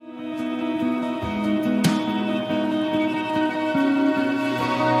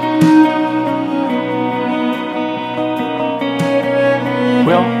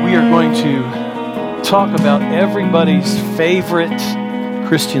going to talk about everybody's favorite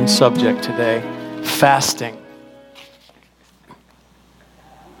Christian subject today, fasting.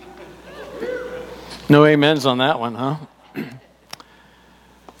 No amens on that one, huh?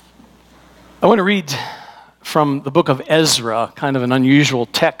 I want to read from the book of Ezra, kind of an unusual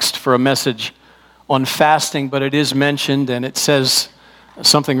text for a message on fasting, but it is mentioned and it says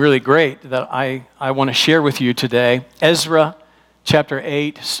something really great that I want to share with you today. Ezra chapter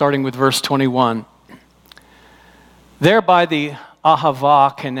 8, starting with verse 21. There by the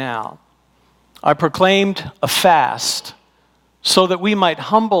Ahava canal, I proclaimed a fast so that we might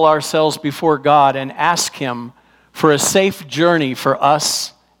humble ourselves before God and ask Him for a safe journey for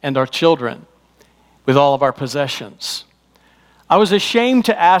us and our children with all of our possessions. I was ashamed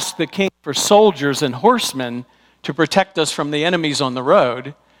to ask the king for soldiers and horsemen to protect us from the enemies on the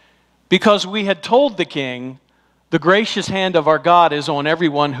road, because we had told the king, the gracious hand of our God is on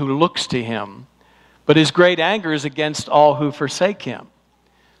everyone who looks to Him, but His great anger is against all who forsake Him.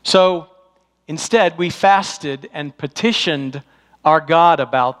 So instead, we fasted and petitioned our God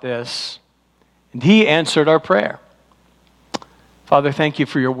about this, and He answered our prayer. Father, thank You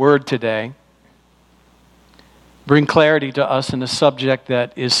for Your word today. Bring clarity to us in a subject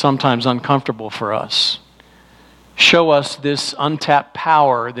that is sometimes uncomfortable for us. Show us this untapped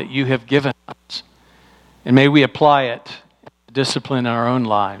power that You have given us, and may we apply it to discipline our own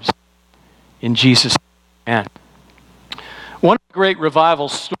lives. In Jesus' name, amen. One of the great revival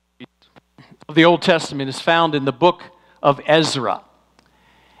stories of the Old Testament is found in the book of Ezra.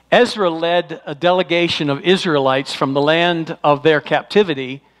 Ezra led a delegation of Israelites from the land of their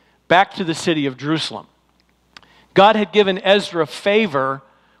captivity back to the city of Jerusalem. God had given Ezra favor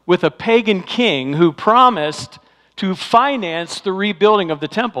with a pagan king who promised to finance the rebuilding of the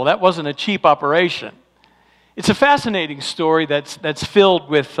temple. That wasn't a cheap operation. It's a fascinating story that's filled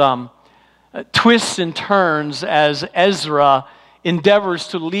with twists and turns as Ezra endeavors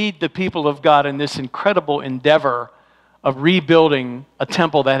to lead the people of God in this incredible endeavor of rebuilding a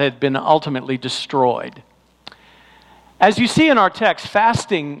temple that had been ultimately destroyed. As you see in our text,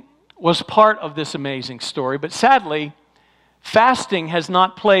 fasting was part of this amazing story, but sadly, fasting has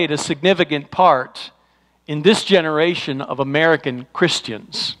not played a significant part in this generation of American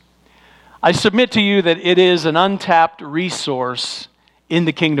Christians. I submit to you that it is an untapped resource in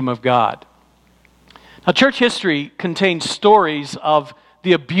the kingdom of God. Now, church history contains stories of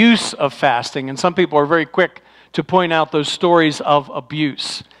the abuse of fasting, and some people are very quick to point out those stories of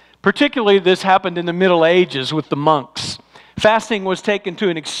abuse. Particularly, this happened in the Middle Ages with the monks. Fasting was taken to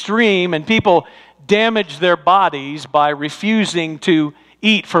an extreme, and people damaged their bodies by refusing to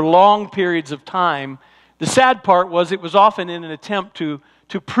eat for long periods of time. The sad part was it was often in an attempt to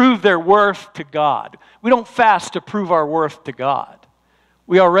prove their worth to God. We don't fast to prove our worth to God.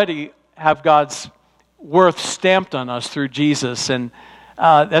 We already have God's worth stamped on us through Jesus, and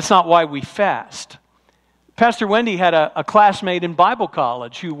that's not why we fast. Pastor Wendy had a classmate in Bible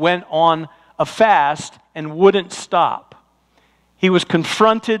college who went on a fast and wouldn't stop. He was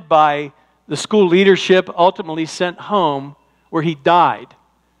confronted by the school leadership, ultimately sent home, where he died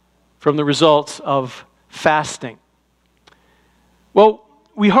from the results of fasting. Well,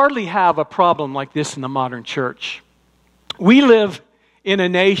 we hardly have a problem like this in the modern church. We live in a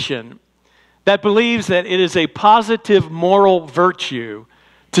nation that believes that it is a positive moral virtue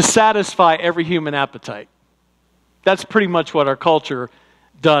to satisfy every human appetite. That's pretty much what our culture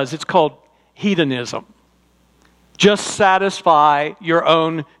does. It's called hedonism. Just satisfy your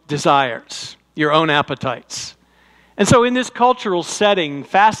own desires, your own appetites. And so in this cultural setting,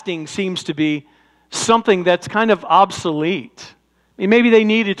 fasting seems to be something that's kind of obsolete. I mean, maybe they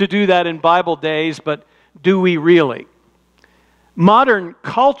needed to do that in Bible days, but do we really? Modern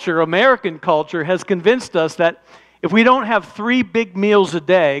culture, American culture, has convinced us that if we don't have 3 big meals a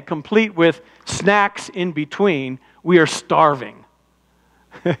day, complete with snacks in between, we are starving.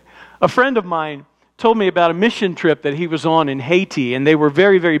 A friend of mine told me about a mission trip that he was on in Haiti, and they were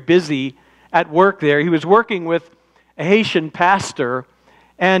very, very busy at work there. He was working with a Haitian pastor,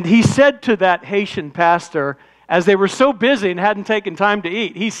 and he said to that Haitian pastor, as they were so busy and hadn't taken time to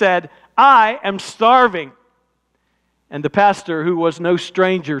eat, he said, "I am starving." And the pastor, who was no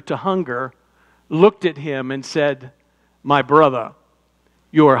stranger to hunger, looked at him and said, "My brother,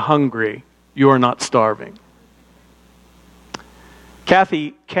 you are hungry. You are not starving."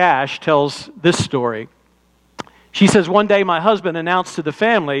 Kathy Cash tells this story. She says, "One day my husband announced to the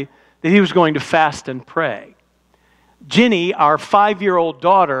family that he was going to fast and pray. Ginny, our 5-year-old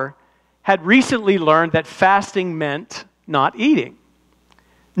daughter, had recently learned that fasting meant not eating.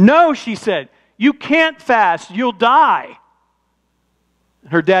 "No," she said, "you can't fast. You'll die."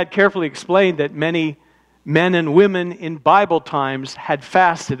 Her dad carefully explained that many men and women in Bible times had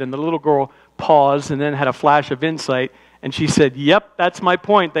fasted, and the little girl paused and then had a flash of insight, and she said, "Yep, that's my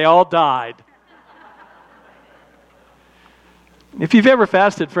point. They all died." If you've ever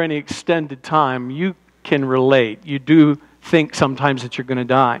fasted for any extended time, you can relate. You do think sometimes that you're going to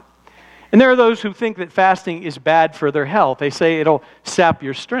die. And there are those who think that fasting is bad for their health. They say it'll sap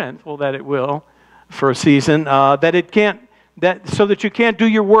your strength. Well, that it will for a season. So that you can't do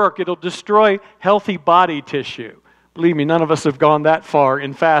your work. It'll destroy healthy body tissue. Believe me, none of us have gone that far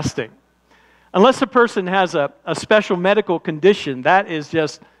in fasting. Unless a person has a special medical condition, that is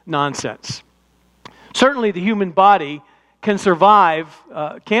just nonsense. Certainly the human body can't survive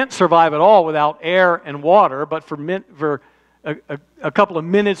at all without air and water, but for a couple of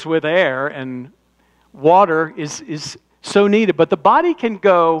minutes with air and water is so needed. But the body can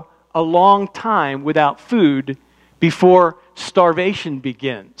go a long time without food before starvation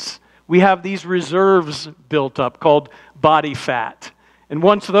begins. We have these reserves built up called body fat. And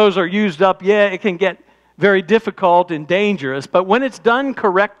once those are used up, it can get very difficult and dangerous. But when it's done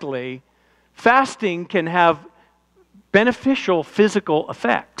correctly, fasting can have beneficial physical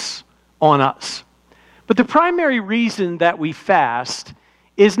effects on us. But the primary reason that we fast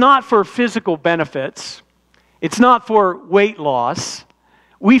is not for physical benefits. It's not for weight loss.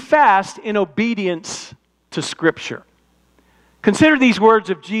 We fast in obedience to Scripture. Consider these words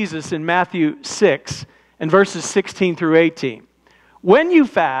of Jesus in Matthew 6 and verses 16 through 18. "When you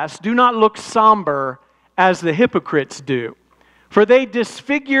fast, do not look somber as the hypocrites do, for they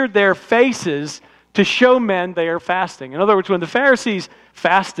disfigure their faces to show men they are fasting." In other words, when the Pharisees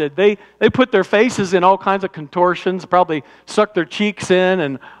fasted, they put their faces in all kinds of contortions, probably sucked their cheeks in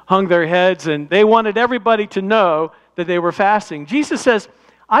and hung their heads, and they wanted everybody to know that they were fasting. Jesus says,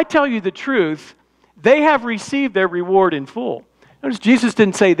 "I tell you the truth, they have received their reward in full." Notice Jesus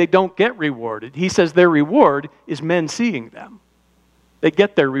didn't say they don't get rewarded. He says their reward is men seeing them. They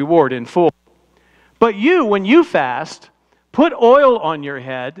get their reward in full. "But you, when you fast, put oil on your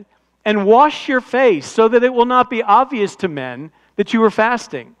head and wash your face so that it will not be obvious to men that you are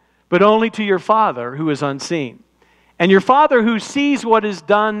fasting, but only to your Father who is unseen. And your Father who sees what is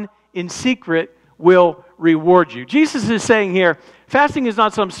done in secret will reward you." Jesus is saying here, fasting is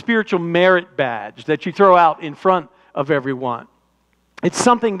not some spiritual merit badge that you throw out in front of everyone. It's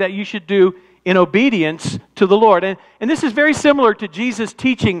something that you should do in obedience to the Lord. And this is very similar to Jesus'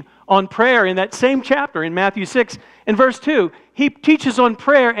 teaching on prayer in that same chapter in Matthew 6 and verse 2. He teaches on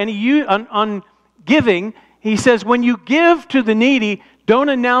prayer and on giving. He says, when you give to the needy, don't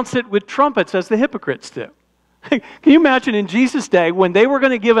announce it with trumpets as the hypocrites do. Can you imagine in Jesus' day when they were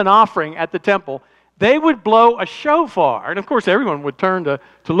going to give an offering at the temple, they would blow a shofar. And of course, everyone would turn to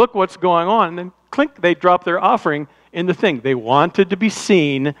look what's going on. And then clink, they'd drop their offering in the thing. They wanted to be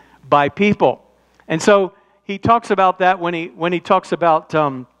seen by people. And so he talks about that when he talks about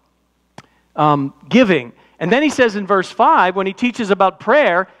giving. And then he says in verse 5, when he teaches about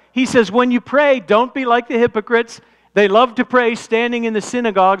prayer, he says, when you pray, don't be like the hypocrites. They love to pray standing in the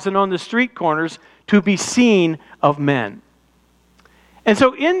synagogues and on the street corners to be seen of men. And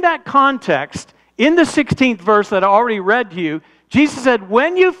so in that context, in the 16th verse that I already read to you, Jesus said,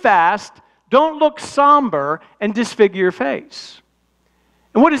 when you fast, don't look somber and disfigure your face.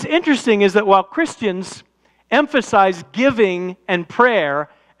 And what is interesting is that while Christians emphasize giving and prayer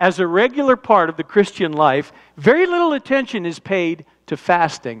as a regular part of the Christian life, very little attention is paid to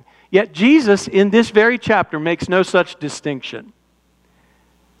fasting. Yet Jesus, in this very chapter, makes no such distinction.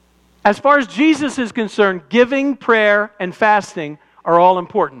 As far as Jesus is concerned, giving, prayer, and fasting are all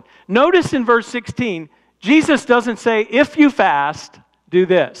important. Notice in verse 16, Jesus doesn't say, if you fast, do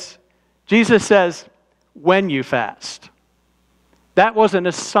this. Jesus says, when you fast. That was an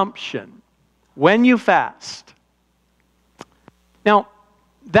assumption. When you fast. Now,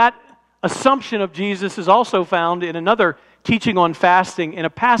 that assumption of Jesus is also found in another teaching on fasting in a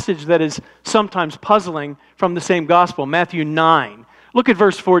passage that is sometimes puzzling from the same gospel, Matthew 9. Look at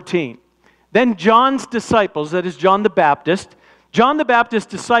verse 14. Then John's disciples, that is John the Baptist's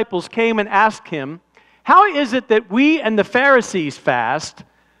disciples came and asked him, how is it that we and the Pharisees fast,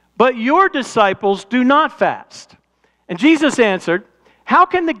 but your disciples do not fast? And Jesus answered, how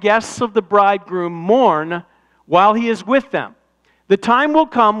can the guests of the bridegroom mourn while he is with them? The time will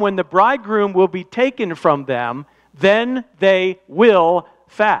come when the bridegroom will be taken from them, then they will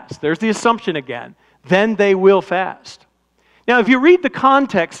fast. There's the assumption again. Then they will fast. Now, if you read the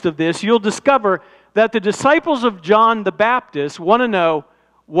context of this, you'll discover that the disciples of John the Baptist want to know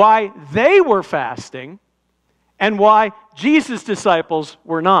why they were fasting and why Jesus' disciples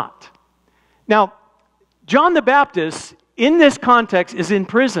were not. Now, John the Baptist in this context, is in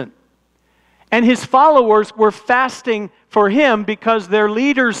prison. And his followers were fasting for him because their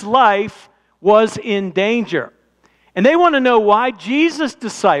leader's life was in danger. And they want to know why Jesus'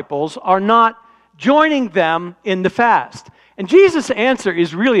 disciples are not joining them in the fast. And Jesus' answer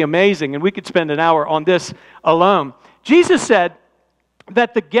is really amazing, and we could spend an hour on this alone. Jesus said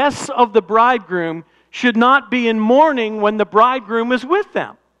that the guests of the bridegroom should not be in mourning when the bridegroom is with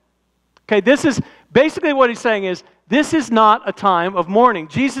them. Okay, this is basically what he's saying is, this is not a time of mourning.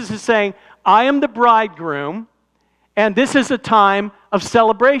 Jesus is saying, I am the bridegroom, and this is a time of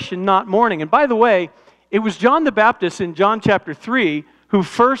celebration, not mourning. And by the way, it was John the Baptist in John chapter 3 who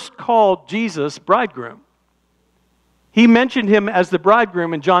first called Jesus bridegroom. He mentioned him as the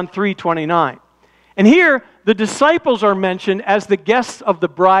bridegroom in John 3:29. And here, the disciples are mentioned as the guests of the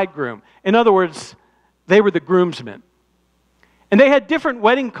bridegroom. In other words, they were the groomsmen. And they had different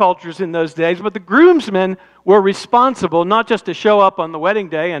wedding cultures in those days, but the groomsmen were responsible not just to show up on the wedding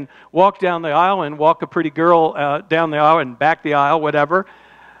day and walk down the aisle and walk a pretty girl down the aisle and back the aisle, whatever.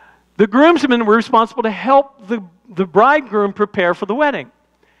 The groomsmen were responsible to help the bridegroom prepare for the wedding.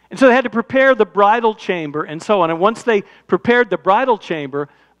 And so they had to prepare the bridal chamber and so on. And once they prepared the bridal chamber,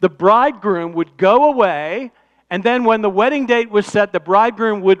 the bridegroom would go away, and then when the wedding date was set, the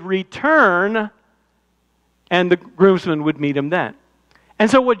bridegroom would return, and the groomsmen would meet him then. And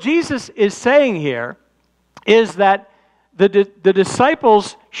so what Jesus is saying here is that the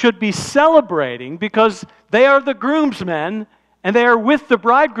disciples should be celebrating because they are the groomsmen and they are with the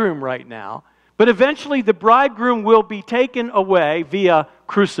bridegroom right now. But eventually the bridegroom will be taken away via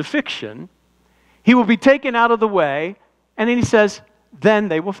crucifixion. He will be taken out of the way, and then he says, then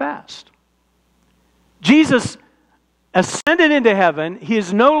they will fast. Jesus ascended into heaven. He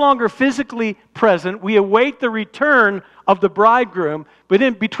is no longer physically present. We await the return of the bridegroom. But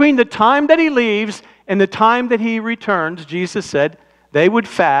in between the time that he leaves and the time that he returns, Jesus said they would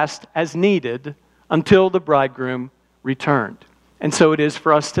fast as needed until the bridegroom returned. And so it is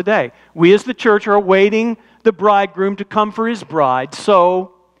for us today. We as the church are awaiting the bridegroom to come for his bride,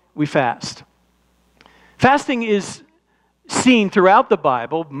 so we fast. Fasting is seen throughout the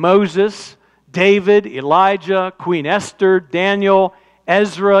Bible. Moses, David, Elijah, Queen Esther, Daniel,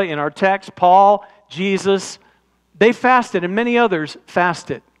 Ezra in our text, Paul, Jesus, they fasted, and many others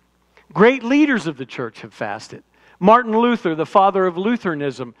fasted. Great leaders of the church have fasted. Martin Luther, the father of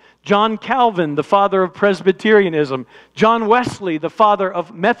Lutheranism. John Calvin, the father of Presbyterianism. John Wesley, the father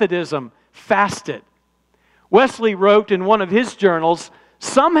of Methodism, fasted. Wesley wrote in one of his journals,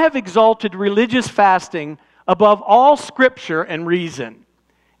 "Some have exalted religious fasting above all scripture and reason,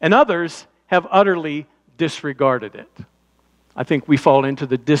 and others have utterly disregarded it." I think we fall into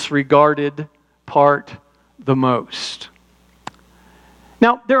the disregarded part the most.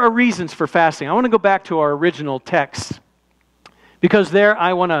 Now, there are reasons for fasting. I want to go back to our original text because there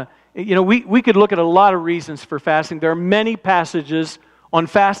I want to, we could look at a lot of reasons for fasting. There are many passages on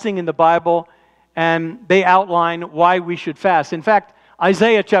fasting in the Bible, and they outline why we should fast. In fact,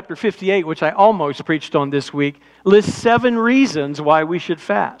 Isaiah chapter 58, which I almost preached on this week, lists 7 reasons why we should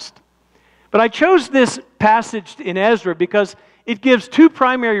fast. But I chose this passage in Ezra because it gives 2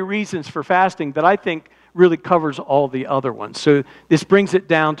 primary reasons for fasting that I think really covers all the other ones. So this brings it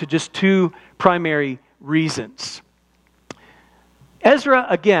down to just 2 primary reasons. Ezra,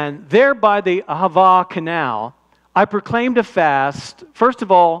 again, there by the Ahava Canal, I proclaimed a fast, first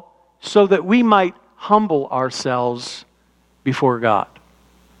of all, so that we might humble ourselves before God.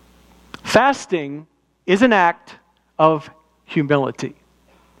 Fasting is an act of humility.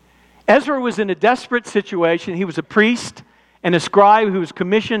 Ezra was in a desperate situation. He was a priest and a scribe who was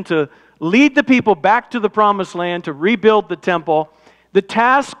commissioned to lead the people back to the promised land to rebuild the temple. The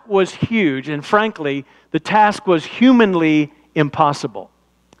task was huge, and frankly, the task was humanly impossible.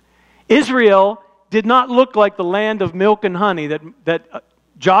 Israel did not look like the land of milk and honey that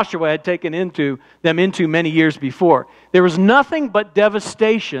Joshua had taken them into many years before. There was nothing but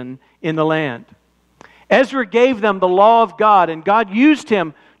devastation in the land. Ezra gave them the law of God, and God used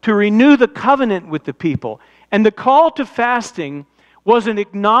him to renew the covenant with the people. And the call to fasting was an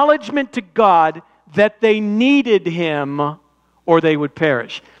acknowledgement to God that they needed him or they would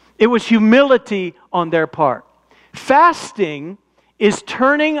perish. It was humility on their part. Fasting is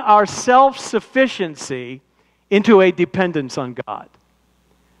turning our self-sufficiency into a dependence on God.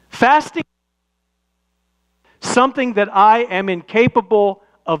 Fasting is something that I am incapable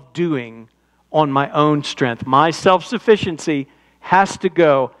of doing on my own strength. My self-sufficiency has to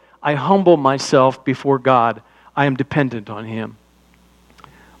go. I humble myself before God. I am dependent on him.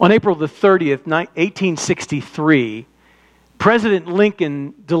 On April the 30th, 1863, President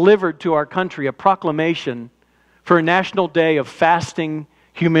Lincoln delivered to our country a proclamation for a national day of fasting,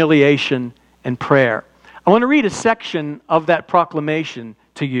 humiliation, and prayer. I want to read a section of that proclamation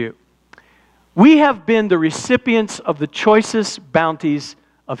to you. We have been the recipients of the choicest bounties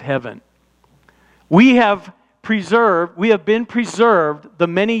of heaven. We have been preserved the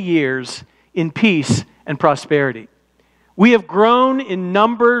many years in peace and prosperity. We have grown in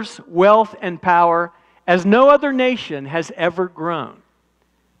numbers, wealth, and power as no other nation has ever grown.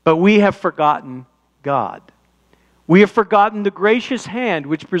 But we have forgotten God. We have forgotten the gracious hand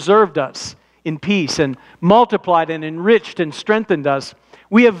which preserved us in peace and multiplied and enriched and strengthened us.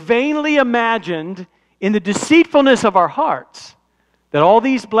 We have vainly imagined in the deceitfulness of our hearts that all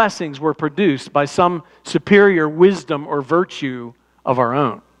these blessings were produced by some superior wisdom or virtue of our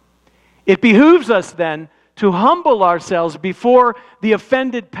own. It behooves us then to humble ourselves before the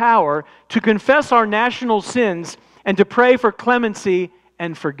offended power, to confess our national sins, and to pray for clemency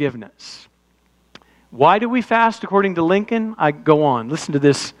and forgiveness. Why do we fast according to Lincoln? I go on. Listen to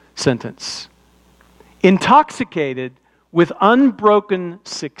this sentence. Intoxicated with unbroken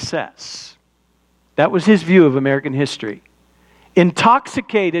success. That was his view of American history.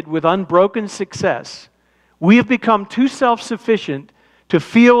 Intoxicated with unbroken success, we have become too self-sufficient to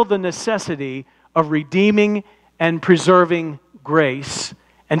feel the necessity of redeeming and preserving grace,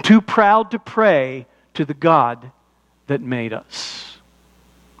 and too proud to pray to the God that made us.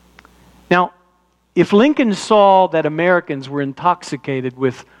 Now, if Lincoln saw that Americans were intoxicated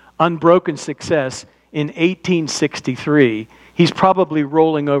with unbroken success in 1863, he's probably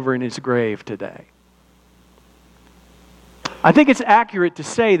rolling over in his grave today. I think it's accurate to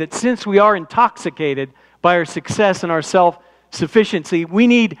say that since we are intoxicated by our success and our self-sufficiency, we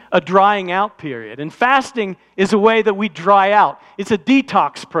need a drying out period. And fasting is a way that we dry out. It's a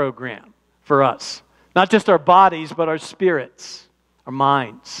detox program for us. Not just our bodies, but our spirits, our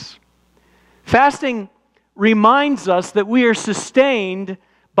minds. Fasting reminds us that we are sustained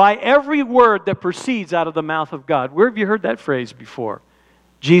by every word that proceeds out of the mouth of God. Where have you heard that phrase before?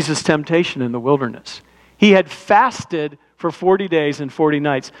 Jesus' temptation in the wilderness. He had fasted for 40 days and 40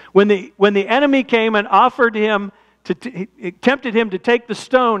 nights. When the enemy came and offered him, tempted him to take the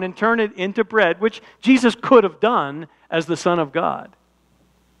stone and turn it into bread, which Jesus could have done as the Son of God,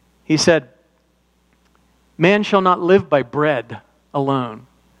 he said, "Man shall not live by bread alone,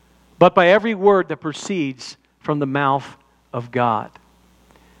 but by every word that proceeds from the mouth of God."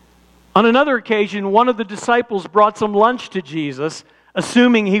 On another occasion, one of the disciples brought some lunch to Jesus,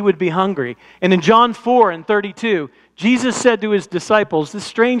 assuming he would be hungry. And in John 4:32, Jesus said to his disciples this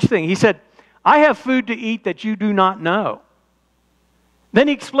strange thing. He said, "I have food to eat that you do not know." Then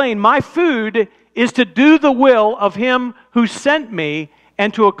he explained, "My food is to do the will of him who sent me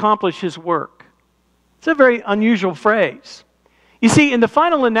and to accomplish his work." It's a very unusual phrase. You see, in the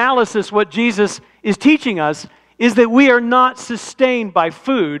final analysis, what Jesus is teaching us is that we are not sustained by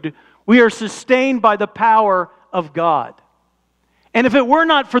food. We are sustained by the power of God. And if it were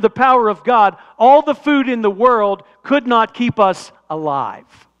not for the power of God, all the food in the world could not keep us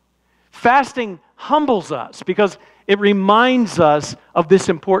alive. Fasting humbles us because it reminds us of this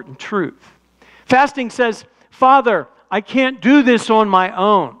important truth. Fasting says, "Father, I can't do this on my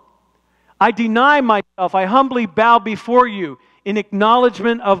own. I deny myself. I humbly bow before you in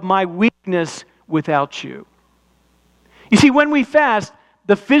acknowledgement of my weakness without you." You see, when we fast,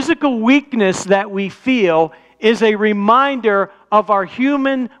 the physical weakness that we feel is a reminder of our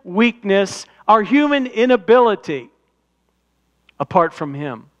human weakness, our human inability apart from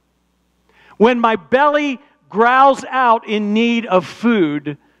Him. When my belly growls out in need of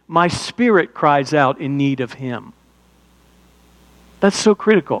food, my spirit cries out in need of Him. That's so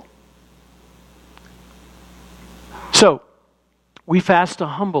critical. So, we fast to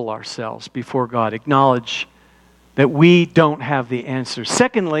humble ourselves before God, acknowledge that we don't have the answer.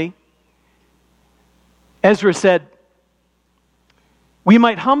 Secondly, Ezra said, we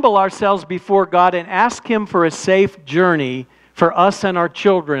might humble ourselves before God and ask Him for a safe journey for us and our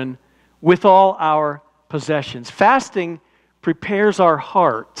children with all our possessions. Fasting prepares our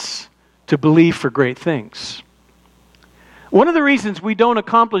hearts to believe for great things. One of the reasons we don't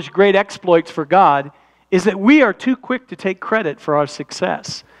accomplish great exploits for God is that we are too quick to take credit for our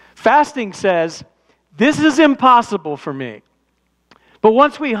success. Fasting says, "This is impossible for me." But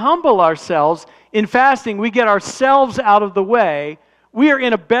once we humble ourselves in fasting, we get ourselves out of the way, we are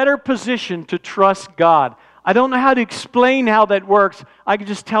in a better position to trust God. I don't know how to explain how that works. I can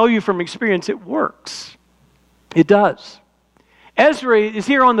just tell you from experience, it works. It does. Ezra is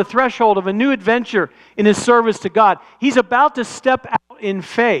here on the threshold of a new adventure in his service to God. He's about to step out in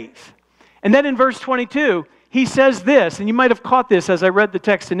faith. And then in verse 22, he says this, and you might have caught this as I read the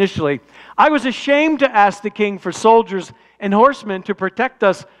text initially. I was ashamed to ask the king for soldiers and horsemen to protect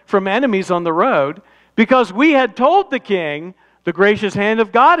us from enemies on the road, because we had told the king, the gracious hand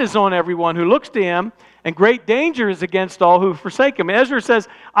of God is on everyone who looks to him, and great danger is against all who forsake him. Ezra says,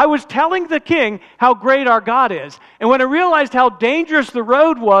 I was telling the king how great our God is. And when I realized how dangerous the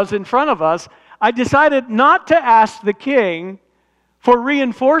road was in front of us, I decided not to ask the king for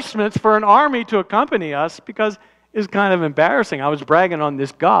reinforcements for an army to accompany us, because it's kind of embarrassing. I was bragging on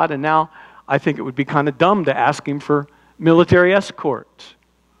this God, and now I think it would be kind of dumb to ask him for military escort.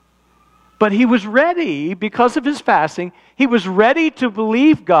 But he was ready, because of his fasting, he was ready to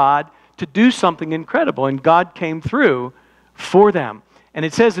believe God to do something incredible, and God came through for them. And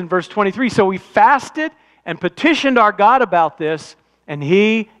it says in verse 23, so we fasted and petitioned our God about this, and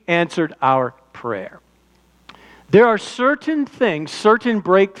he answered our prayer. There are certain things, certain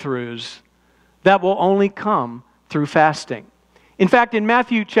breakthroughs that will only come through fasting. In fact, in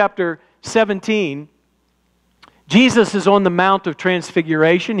Matthew chapter 17, Jesus is on the Mount of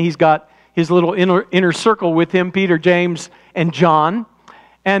Transfiguration. He's got his little inner circle with him, Peter, James, and John.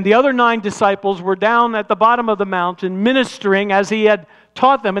 And the other 9 disciples were down at the bottom of the mountain ministering as he had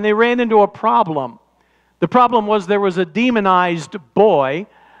taught them, and they ran into a problem. The problem was there was a demonized boy,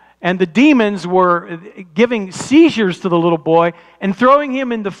 and the demons were giving seizures to the little boy and throwing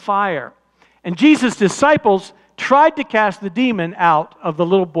him into fire. And Jesus' disciples tried to cast the demon out of the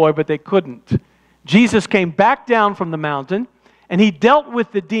little boy, but they couldn't. Jesus came back down from the mountain, and he dealt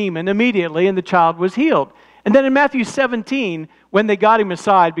with the demon immediately, and the child was healed. And then in Matthew 17, when they got him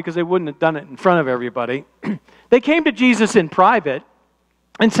aside, because they wouldn't have done it in front of everybody, they came to Jesus in private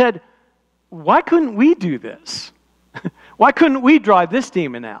and said, why couldn't we do this? Why couldn't we drive this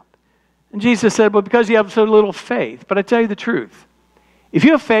demon out? And Jesus said, well, because you have so little faith. But I tell you the truth. If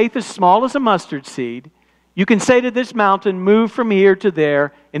you have faith as small as a mustard seed, you can say to this mountain, move from here to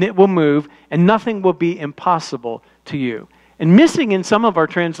there, and it will move, and nothing will be impossible to you. And missing in some of our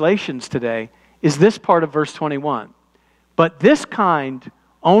translations today is this part of verse 21. But this kind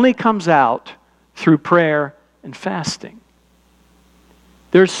only comes out through prayer and fasting.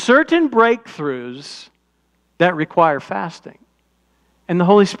 There's certain breakthroughs that require fasting. And the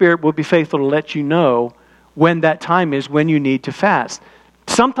Holy Spirit will be faithful to let you know when that time is, when you need to fast.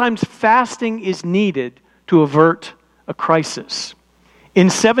 Sometimes fasting is needed to avert a crisis. In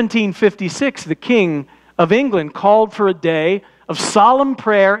 1756, the King of England called for a day of solemn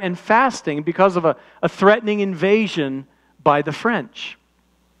prayer and fasting because of a threatening invasion by the French.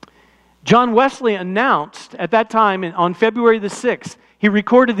 John Wesley announced at that time, on February the 6th, he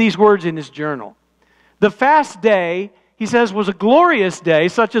recorded these words in his journal. The fast day, he says, was a glorious day,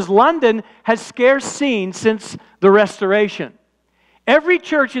 such as London has scarce seen since the Restoration. Every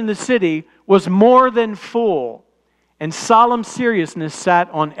church in the city was more than full, and solemn seriousness sat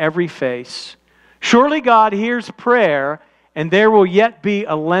on every face. Surely God hears prayer, and there will yet be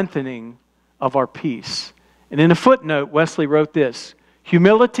a lengthening of our peace. And in a footnote, Wesley wrote this: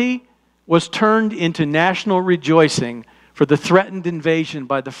 humility was turned into national rejoicing, for the threatened invasion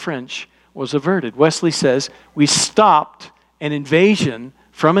by the French was averted. Wesley says, we stopped an invasion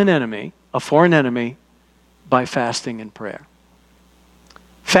from an enemy, a foreign enemy, by fasting and prayer.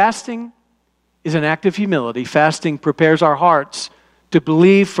 Fasting is an act of humility. Fasting prepares our hearts to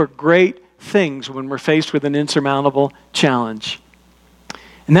believe for great things when we're faced with an insurmountable challenge.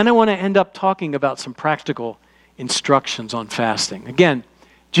 And then I want to end up talking about some practical instructions on fasting. Again,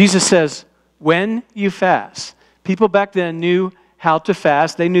 Jesus says, when you fast. People back then knew how to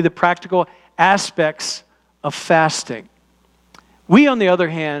fast. They knew the practical aspects of fasting. We, on the other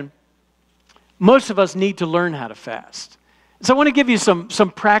hand, most of us need to learn how to fast. So I want to give you some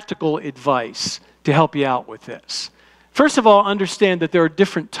practical advice to help you out with this. First of all, understand that there are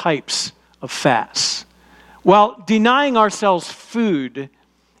different types of fasts. While denying ourselves food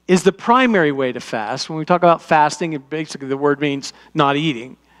is the primary way to fast, when we talk about fasting, basically the word means not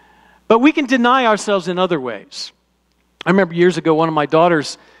eating. But we can deny ourselves in other ways. I remember years ago, one of my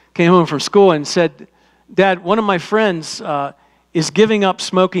daughters came home from school and said, Dad, one of my friends is giving up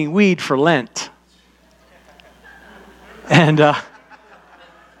smoking weed for Lent. And that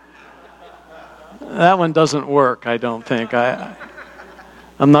one doesn't work, I don't think.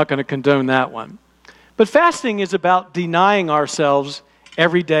 I'm not going to condone that one. But fasting is about denying ourselves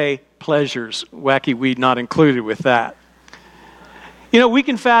everyday pleasures, wacky weed not included with that. You know, we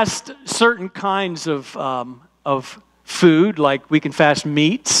can fast certain kinds of food, like we can fast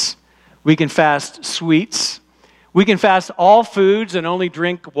meats, we can fast sweets, we can fast all foods and only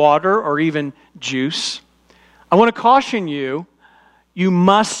drink water or even juice. I want to caution you, you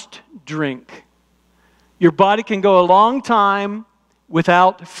must drink. Your body can go a long time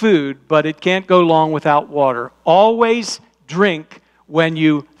without food, but it can't go long without water. Always drink when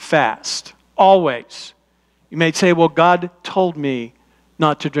you fast. Always. You may say, well, God told me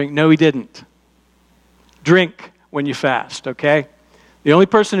not to drink. No, he didn't. Drink when you fast, okay? The only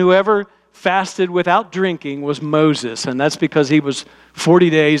person who ever fasted without drinking was Moses, and that's because he was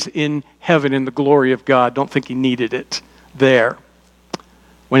 40 days in heaven in the glory of God. Don't think he needed it there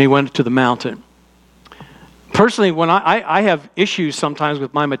when he went to the mountain. Personally, when I have issues sometimes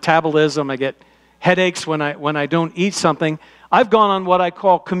with my metabolism, I get headaches when I don't eat something, I've gone on what I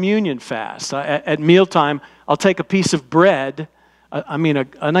call communion fast. At mealtime, I'll take a piece of bread, a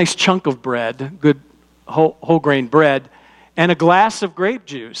nice chunk of bread, good whole grain bread, and a glass of grape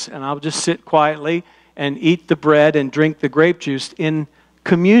juice, and I'll just sit quietly and eat the bread and drink the grape juice in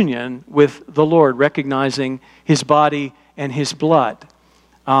communion with the Lord, recognizing his body and his blood.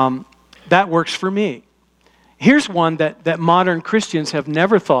 That works for me. Here's one that modern Christians have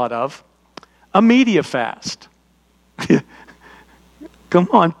never thought of, a media fast. Come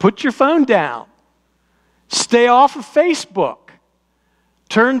on, put your phone down. Stay off of Facebook.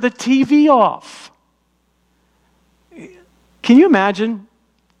 Turn the TV off. Can you imagine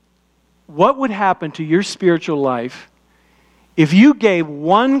what would happen to your spiritual life if you gave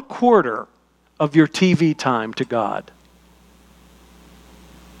 1/4 of your TV time to God?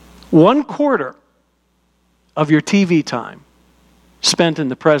 1/4 of your TV time spent in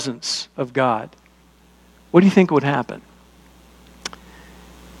the presence of God. What do you think would happen?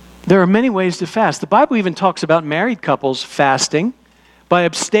 There are many ways to fast. The Bible even talks about married couples fasting by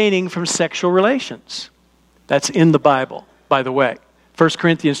abstaining from sexual relations. That's in the Bible, by the way. 1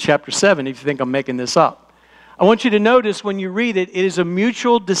 Corinthians chapter 7, if you think I'm making this up. I want you to notice when you read it, it is a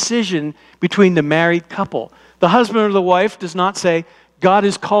mutual decision between the married couple. The husband or the wife does not say, God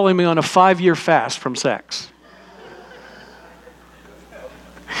is calling me on a 5-year fast from sex.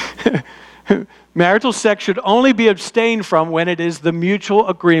 Marital sex should only be abstained from when it is the mutual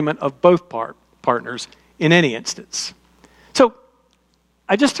agreement of both partners in any instance. So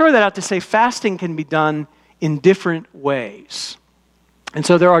I just throw that out to say fasting can be done in different ways. And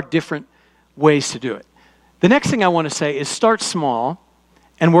so there are different ways to do it. The next thing I want to say is start small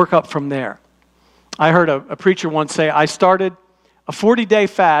and work up from there. I heard a preacher once say, I started a 40-day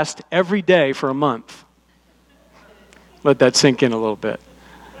fast every day for a month. Let that sink in a little bit.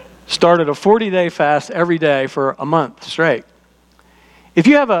 Started a 40-day fast every day for a month straight. If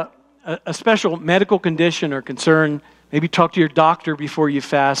you have a special medical condition or concern, maybe talk to your doctor before you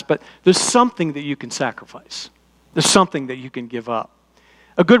fast, but there's something that you can sacrifice. There's something that you can give up.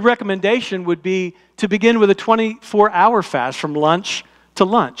 A good recommendation would be to begin with a 24-hour fast from lunch to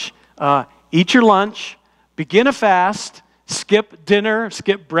lunch. Eat your lunch, begin a fast, skip dinner,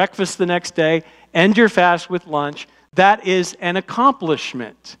 skip breakfast the next day, end your fast with lunch. That is an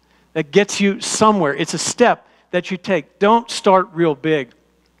accomplishment that gets you somewhere. It's a step that you take. Don't start real big.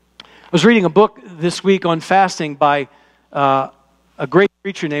 I was reading a book this week on fasting by a great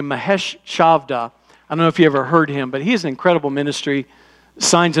preacher named Mahesh Chavda. I don't know if you ever heard him, but he has an incredible ministry,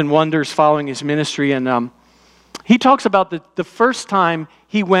 signs and wonders following his ministry. And he talks about the first time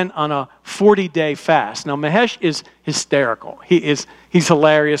he went on a 40-day fast. Now, Mahesh is hysterical. He's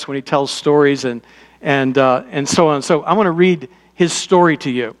hilarious when he tells stories and so on. So I want to read his story to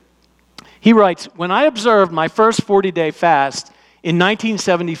you. He writes, when I observed my first 40-day fast in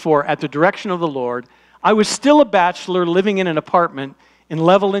 1974 at the direction of the Lord, I was still a bachelor living in an apartment in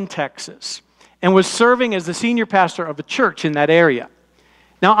Levelland, Texas, and was serving as the senior pastor of a church in that area.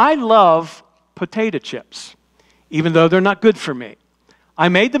 Now, I love potato chips, even though they're not good for me. I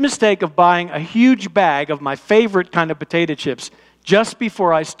made the mistake of buying a huge bag of my favorite kind of potato chips just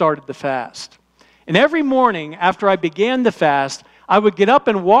before I started the fast. And every morning after I began the fast, I would get up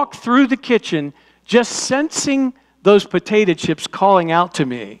and walk through the kitchen just sensing those potato chips calling out to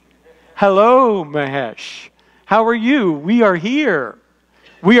me. Hello, Mahesh. How are you? We are here.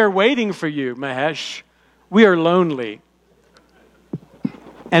 We are waiting for you, Mahesh. We are lonely.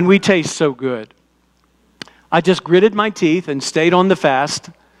 And we taste so good. I just gritted my teeth and stayed on the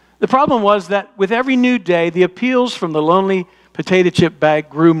fast. The problem was that with every new day, the appeals from the lonely potato chip bag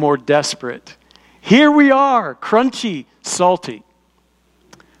grew more desperate. Here we are, crunchy, salty.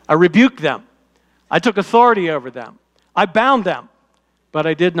 I rebuked them. I took authority over them. I bound them, but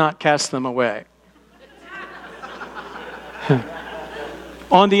I did not cast them away.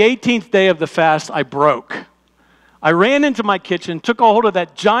 On the 18th day of the fast, I broke. I ran into my kitchen, took a hold of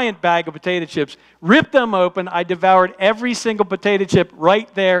that giant bag of potato chips, ripped them open. I devoured every single potato chip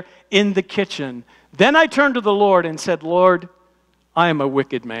right there in the kitchen. Then I turned to the Lord and said, Lord, I am a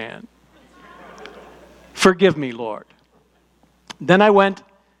wicked man. Forgive me, Lord. Then I went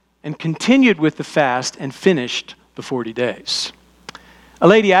and continued with the fast and finished the 40 days. A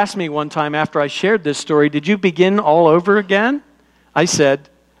lady asked me one time after I shared this story, did you begin all over again? I said,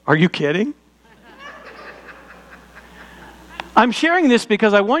 are you kidding? I'm sharing this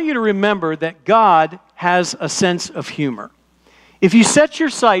because I want you to remember that God has a sense of humor. If you set your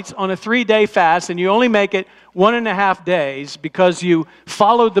sights on a 3-day fast and you only make it 1.5 days because you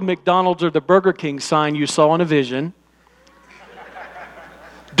followed the McDonald's or the Burger King sign you saw in a vision,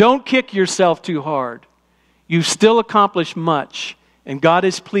 don't kick yourself too hard. You've still accomplished much, and God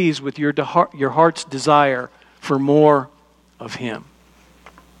is pleased with your heart's desire for more of Him.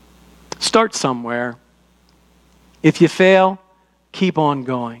 Start somewhere. If you fail, keep on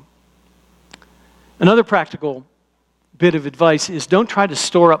going. Another practical bit of advice is don't try to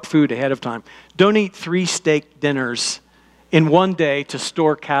store up food ahead of time. Don't eat 3 steak dinners in one day to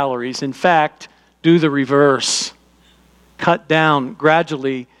store calories. In fact, do the reverse. Cut down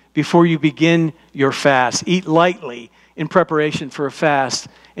gradually before you begin your fast. Eat lightly in preparation for a fast.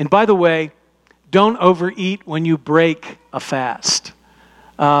 And by the way, don't overeat when you break a fast.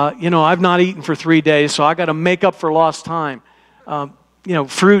 I've not eaten for 3 days, so I got to make up for lost time.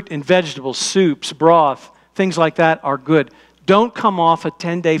 Fruit and vegetables, soups, broth, things like that are good. Don't come off a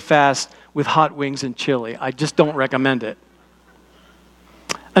 10-day fast with hot wings and chili. I just don't recommend it.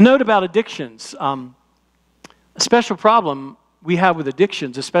 A note about addictions. A special problem we have with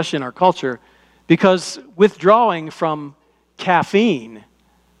addictions, especially in our culture, because withdrawing from caffeine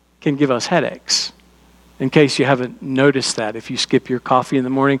can give us headaches. In case you haven't noticed that, if you skip your coffee in the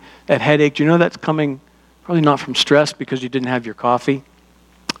morning, that headache, do you know that's coming probably not from stress because you didn't have your coffee?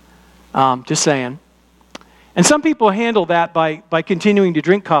 Just saying. And some people handle that by continuing to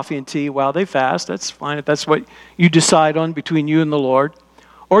drink coffee and tea while they fast. That's fine if that's what you decide on between you and the Lord.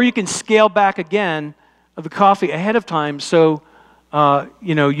 Or you can scale back again of the coffee ahead of time so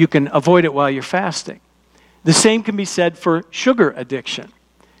you can avoid it while you're fasting. The same can be said for sugar addiction.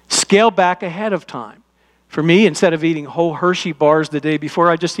 Scale back ahead of time. For me, instead of eating whole Hershey bars the day before,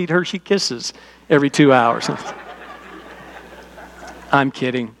 I just eat Hershey Kisses every 2 hours. I'm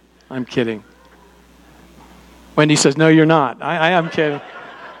kidding. Wendy says, no, you're not. I am kidding.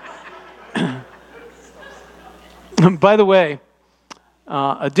 By the way,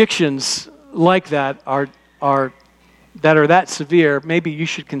 addictions like that are that severe, maybe you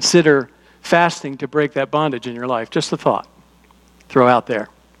should consider fasting to break that bondage in your life. Just a thought. Throw out there.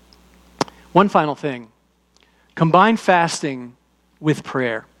 One final thing. Combine fasting with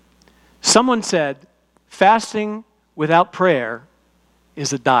prayer. Someone said, fasting without prayer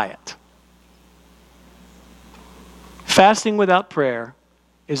is a diet. Fasting without prayer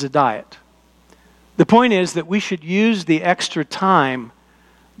is a diet. The point is that we should use the extra time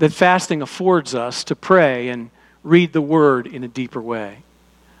that fasting affords us to pray and read the Word in a deeper way.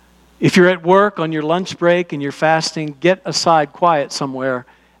 If you're at work on your lunch break and you're fasting, get aside quiet somewhere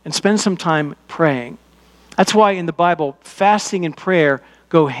and spend some time praying. That's why in the Bible, fasting and prayer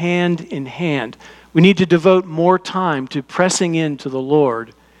go hand in hand. We need to devote more time to pressing into the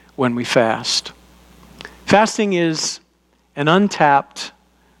Lord when we fast. Fasting is an untapped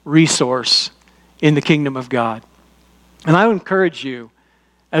resource in the kingdom of God. And I would encourage you,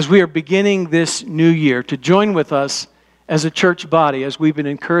 as we are beginning this new year, to join with us as a church body, as we've been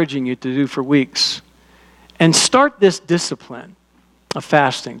encouraging you to do for weeks, and start this discipline of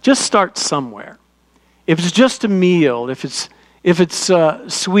fasting. Just start somewhere. If it's just a meal, if it's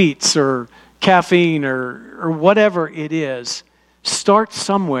sweets or caffeine or whatever it is, start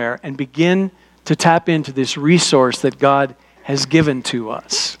somewhere and begin to tap into this resource that God has given to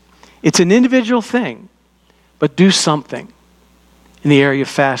us. It's an individual thing, but do something in the area of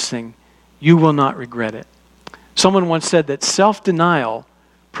fasting. You will not regret it. Someone once said that self-denial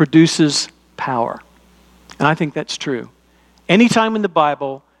produces power. And I think that's true. Anytime in the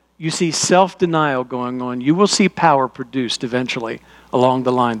Bible you see self-denial going on, you will see power produced eventually along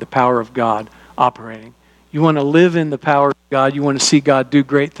the line, the power of God operating. You want to live in the power of God. You want to see God do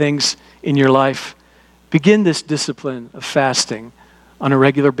great things in your life. Begin this discipline of fasting on a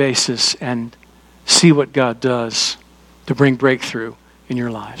regular basis and see what God does to bring breakthrough in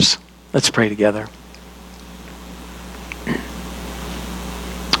your lives. Let's pray together.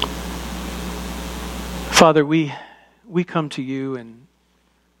 Father, we come to you and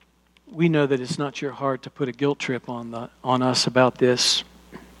we know that it's not your heart to put a guilt trip on us about this.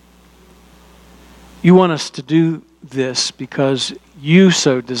 You want us to do this because you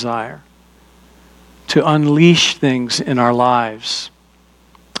so desire to unleash things in our lives,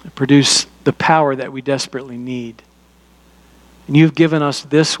 produce the power that we desperately need. And you've given us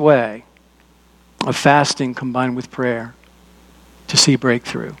this way of fasting combined with prayer to see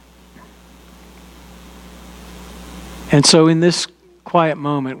breakthrough. And so in this quiet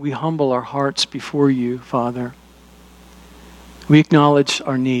moment, we humble our hearts before you, Father. We acknowledge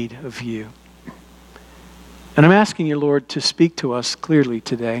our need of you. And I'm asking you, Lord, to speak to us clearly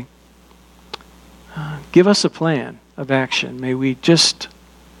today. Give us a plan of action. May we just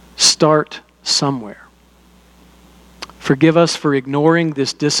start somewhere. Forgive us for ignoring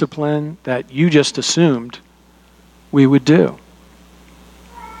this discipline that you just assumed we would do.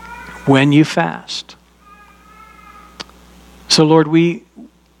 When you fast. So Lord, we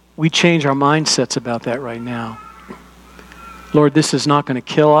change our mindsets about that right now. Lord, this is not going to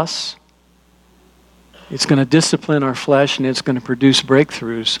kill us. It's going to discipline our flesh, and it's going to produce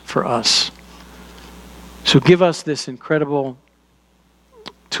breakthroughs for us. So give us this incredible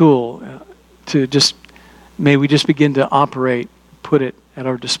tool to just, may we just begin to operate, put it at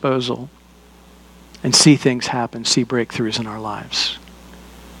our disposal, and see things happen, see breakthroughs in our lives.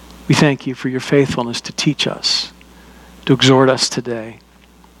 We thank you for your faithfulness to teach us, to exhort us today.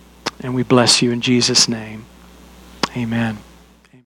 And we bless you in Jesus' name. Amen.